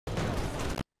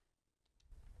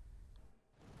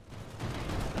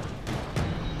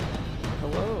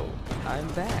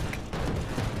back.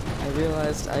 I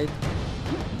realized I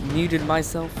muted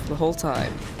myself the whole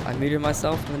time. I muted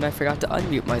myself and then I forgot to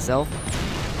unmute myself.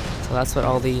 So that's what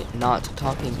all the not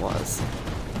talking was.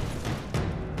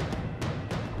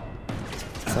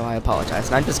 So I apologize.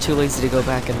 And I'm just too lazy to go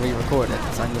back and re-record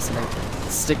it, so I'm just gonna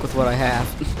stick with what I have.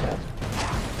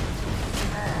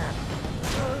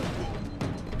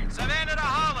 Savannah to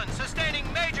Holland,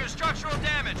 sustaining major structural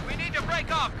damage. We need to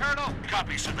break off, Colonel.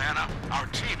 Copy, Savannah. Our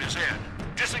team is in.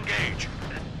 Disengage.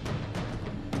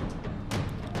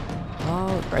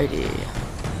 Alrighty.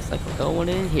 Looks like we're going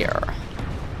in here.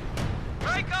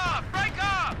 Break off! Break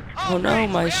off! Oh no,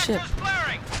 my ship.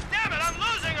 Flaring. Damn it, I'm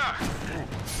losing her!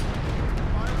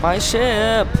 My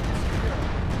ship!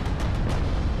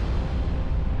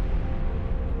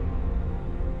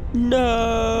 No!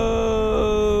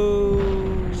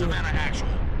 Savannah Actual,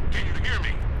 can you hear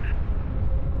me?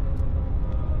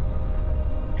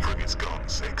 Frigate's gone,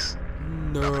 6.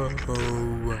 No. Noble,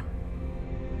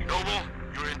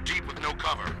 you're in deep with no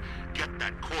cover. Get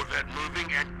that Corvette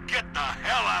moving and get the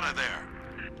hell out of there!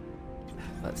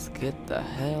 Let's get the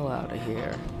hell out of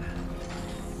here.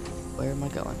 Where am I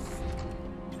going?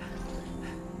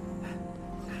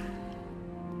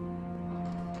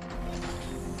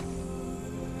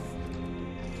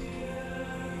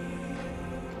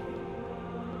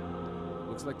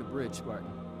 Looks like the bridge,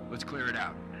 Spartan. Let's clear it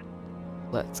out.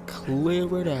 Let's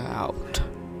clear it out.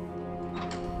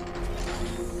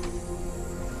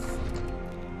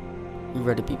 You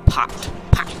ready to be popped?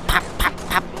 Pop, pop, pop,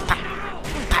 pop, pop,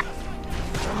 pop.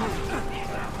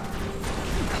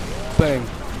 Bang.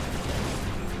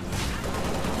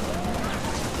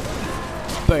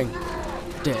 Bang.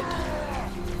 Dead.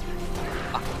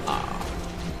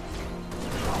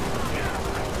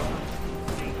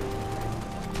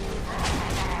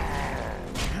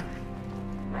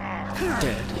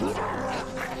 Dead.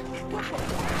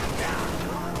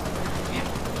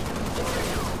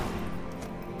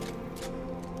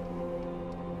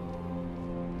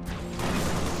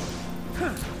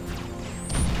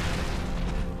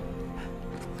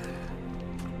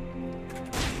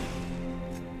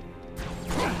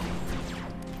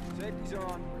 Safety's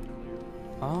on.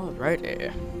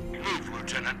 Alrighty. Move,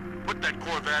 Lieutenant. Put that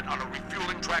Corvette on a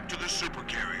refueling track to the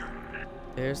supercarrier.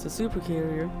 There's the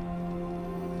supercarrier.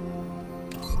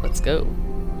 Let's go.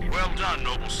 Well done,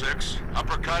 Noble 6.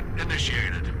 Uppercut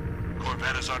initiated.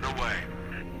 Corvette is underway.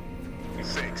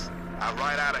 6. Our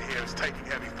ride out of here is taking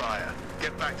heavy fire.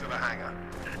 Get back to the hangar.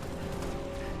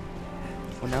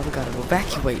 Well, now we gotta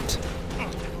evacuate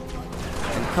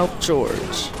and help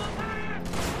George.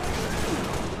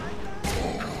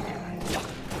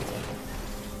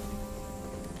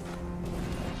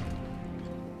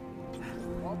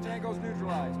 All tangos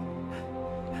neutralized.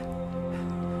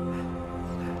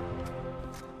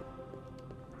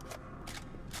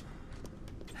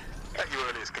 At your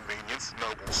earliest convenience,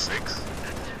 Noble 6.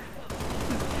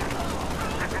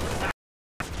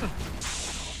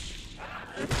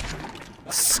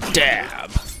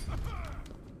 Stab.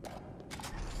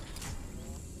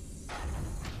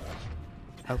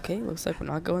 Okay, looks like we're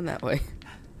not going that way.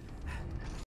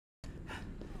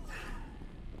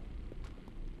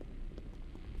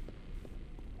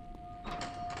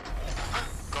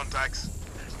 Contacts.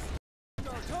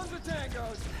 Tons of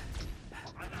tangos.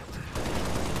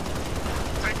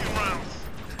 Taking rounds.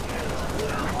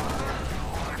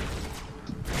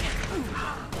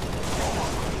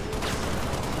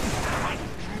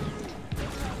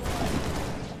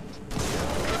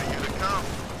 Good of you to come.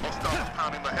 Hostiles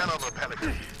pounding the hell out of the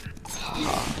Pelican.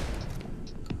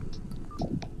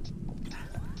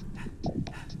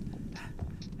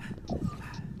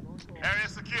 Area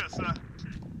secure, sir.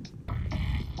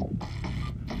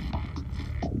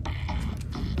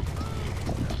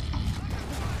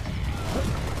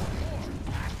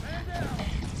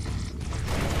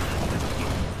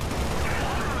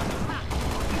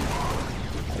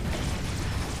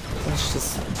 Let's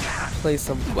just play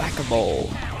some whack-a-mole.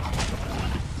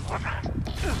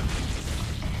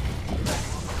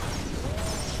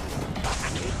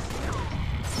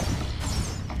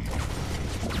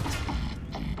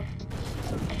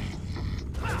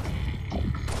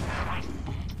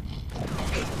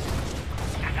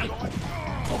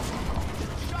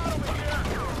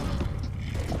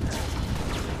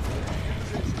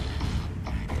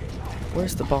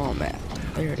 Where's the bomb at?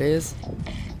 There it is.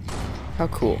 How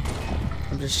cool.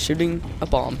 I'm just shooting a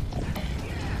bomb.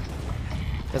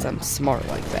 Because I'm smart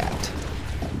like that.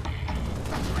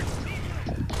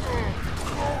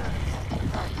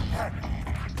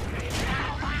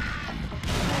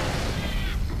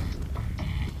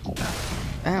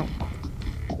 Ow.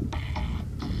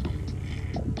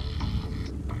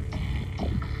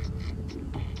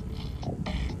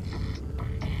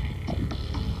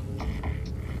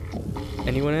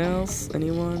 Anyone else?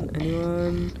 Anyone?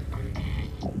 Anyone?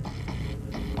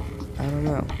 I don't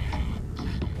know.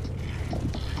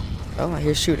 Oh, I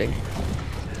hear shooting.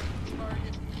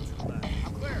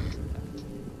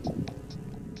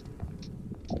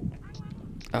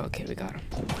 Oh, okay, we got him.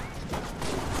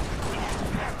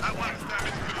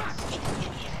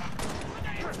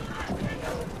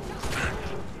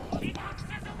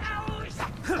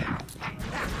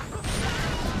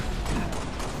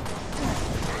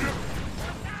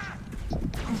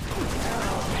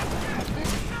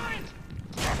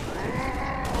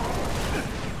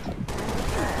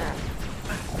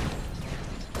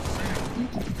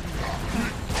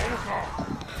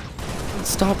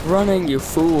 Stop running, you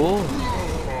fool!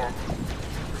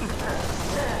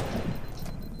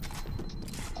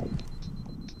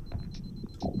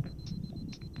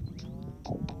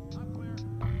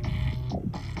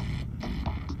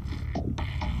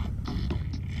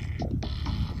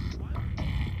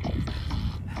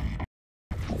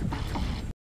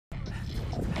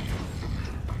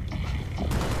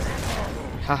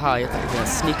 Haha, you thought you were gonna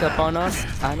sneak up on us?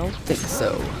 I don't think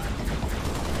so.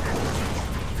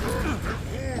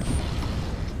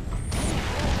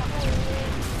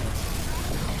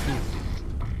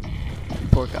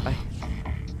 Poor guy.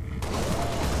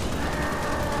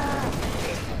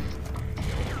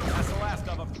 That's the last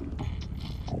of them.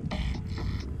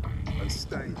 And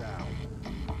stay down.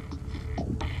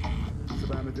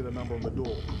 Savannah did a number on the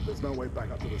door. There's no way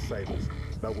back up to the Sables.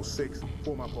 Noble 6,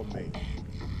 form up on me.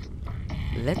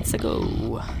 Let's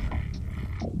go.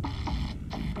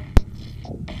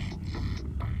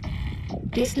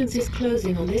 Distance is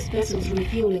closing on this vessel's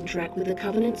refueling track with the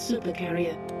Covenant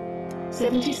supercarrier.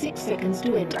 76 seconds to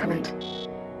endpoint.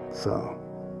 So,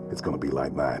 it's gonna be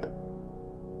like that.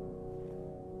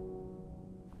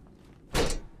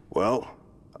 Well,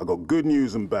 I got good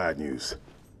news and bad news.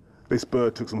 This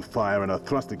bird took some fire and her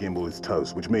thruster gimbal is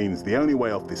toast, which means the only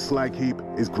way off this slag heap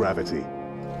is gravity.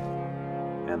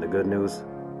 And the good news?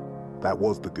 That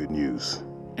was the good news.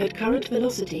 At current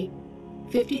velocity,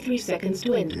 53 seconds to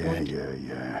endpoint.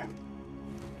 Yeah.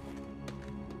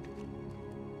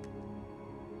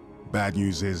 Bad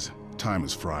news is, time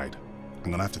is fried.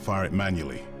 I'm gonna have to fire it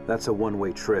manually. That's a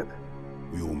one-way trip.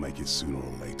 We all make it sooner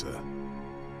or later.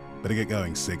 Better get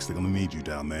going, 6. They're gonna need you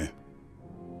down there.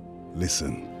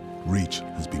 Listen, Reach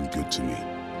has been good to me.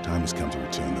 Time has come to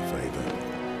return the favor.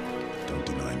 Don't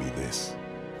deny me this.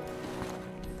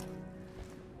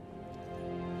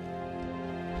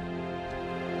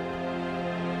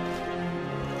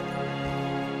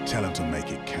 Tell him to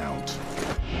make it count.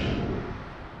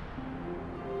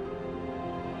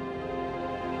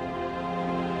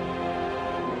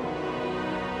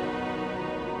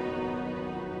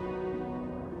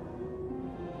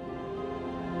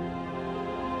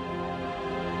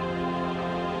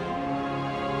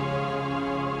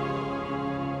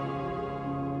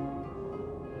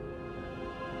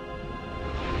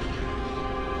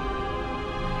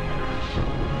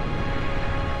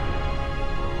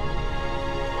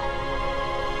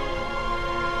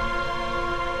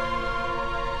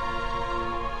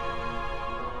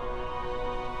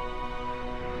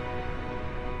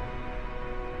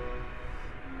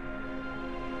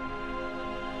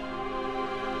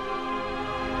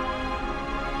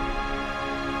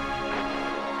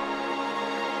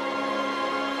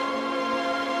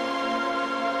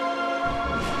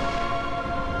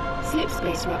 Slip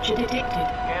space rupture detected.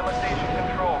 Gamma station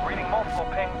control, reading multiple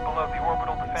pings below the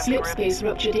orbital defense Slip grid. space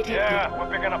rupture detected. Yeah, we're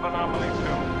picking up anomalies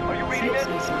too. Are you reading Slip it?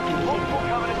 space rupture Multiple detected.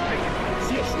 Covenant signatures.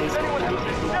 Slip space Does anyone rupture have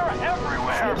this? detected. They're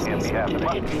everywhere. Slip Can't be space happening.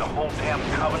 rupture Must be the whole damn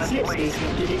Covenant Slip fleet. space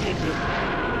rupture detected.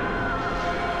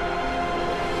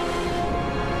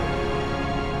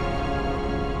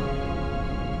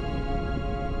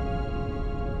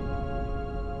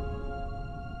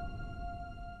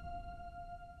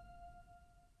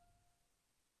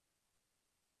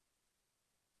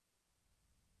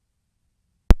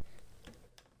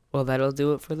 Well, that'll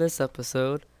do it for this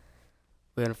episode.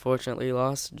 We unfortunately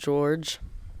lost George,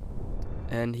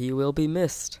 and he will be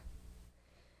missed.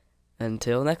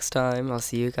 Until next time, I'll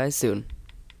see you guys soon.